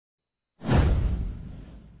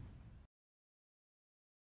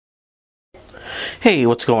Hey,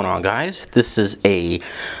 what's going on, guys? This is a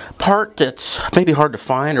part that's maybe hard to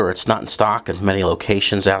find, or it's not in stock in many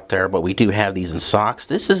locations out there, but we do have these in stocks.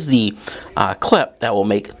 This is the clip that will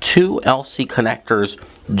make two LC connectors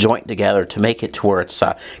joint together to make it to where it's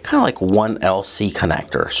kind of like one LC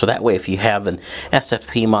connector. So that way, if you have an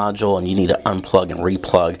SFP module and you need to unplug and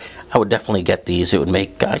replug, I would definitely get these. It would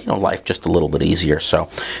make life just a little bit easier. So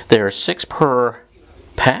there are 6 per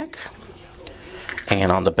pack.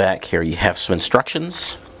 And on the back here you have some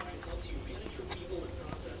instructions.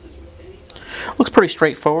 Looks pretty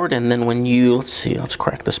straightforward, and then when you, let's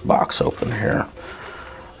crack this box open here.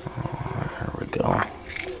 Here we go.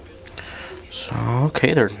 So,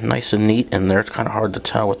 okay, they're nice and neat in there. It's kind of hard to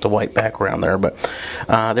tell with the white background there, but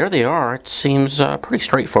there they are. It seems pretty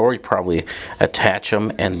straightforward. You probably attach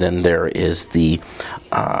them, and then there is the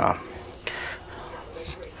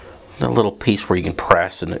little piece where you can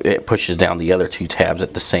press, and it pushes down the other 2 tabs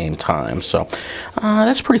at the same time. So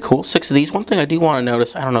that's pretty cool. 6 of these. One thing I do want to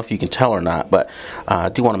notice, I don't know if you can tell or not, but I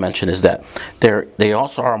do want to mention is that they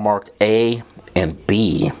also are marked A and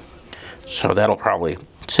B. So that'll probably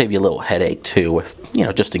save you a little headache too, if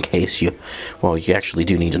just in case you actually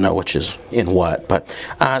do need to know which is in what. But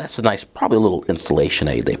that's a nice, probably a little installation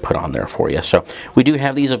aid they put on there for you. So we do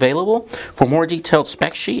have these available. For more detailed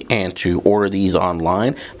spec sheet and to order these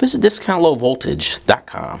online, visit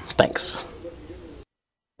discountlowvoltage.com. Thanks.